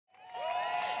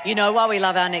You know why we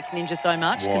love our next ninja so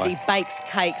much? Because Why? he bakes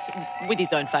cakes with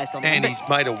his own face on them. And he's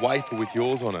made a wafer with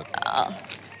yours on it.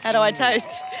 How do I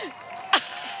taste?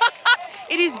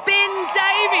 It is Ben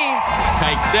Davies.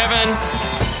 Take 7.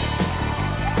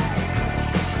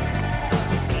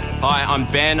 Hi, I'm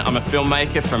Ben. I'm a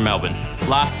filmmaker from Melbourne.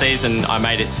 Last season, I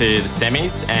made it to the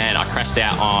semis and I crashed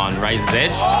out on Razor's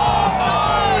Edge.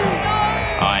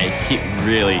 I hit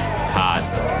really hard.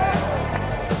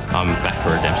 I'm back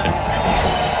for redemption.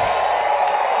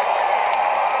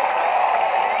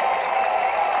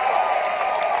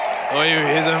 Oh, here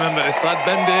he is. I remember this lad,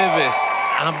 Ben Davies.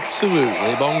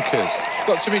 Absolutely bonkers.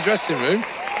 Got to my dressing room.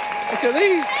 Look at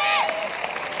these.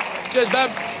 Cheers, Ben.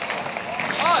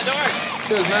 Oh, no worries.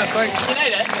 Cheers, man. Thanks. You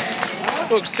need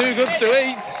it. Looks too good to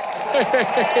eat.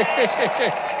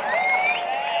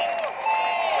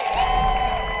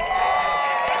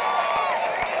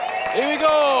 Here we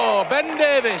go. Ben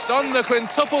Davies on the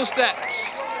quintuple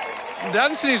steps.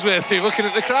 Dancing his way through, looking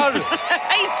at the crowd.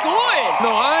 He's good.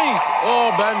 No eyes.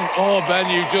 Oh, Ben. Oh, Ben,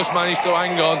 you just managed to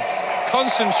hang on.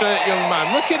 Concentrate, young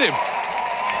man. Look at him.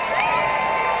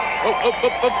 Up.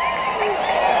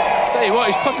 Tell you what,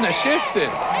 he's putting a shift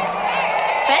in.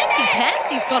 Fancy pants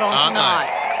he's got on tonight.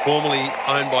 They? Formerly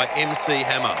owned by MC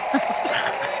Hammer.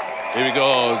 Here he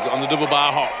goes on the double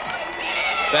bar hop.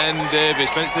 Ben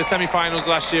Davies went to the semi-finals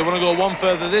last year. Want to go one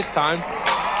further this time.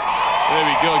 There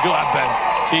we go. Go ahead, Ben.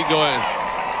 Keep going.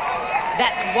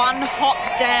 That's one hop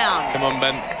down. Come on,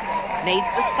 Ben.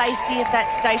 Needs the safety of that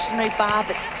stationary bar,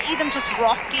 but see them just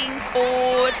rocking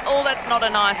forward. Oh, that's not a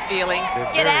nice feeling.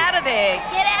 Get out of there.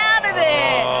 Get out of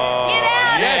there. Get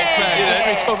out of Yes, there. Ben. Just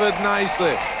recovered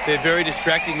nicely. They're very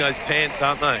distracting, those pants,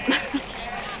 aren't they?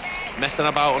 Messing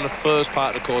about on the first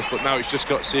part of the course, but now it's just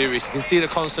got serious. You can see the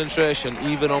concentration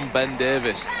even on Ben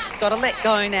Davies. He's got to let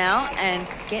go now and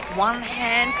get one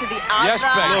hand to the other. Yes,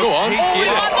 Ben, go on. He Oh, did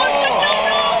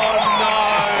it.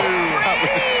 That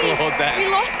was a slow We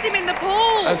death. lost him in the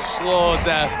pool. A slow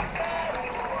death.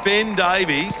 Ben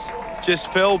Davies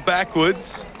just fell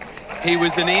backwards. He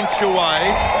was an inch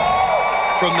away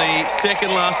from the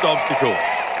second last obstacle.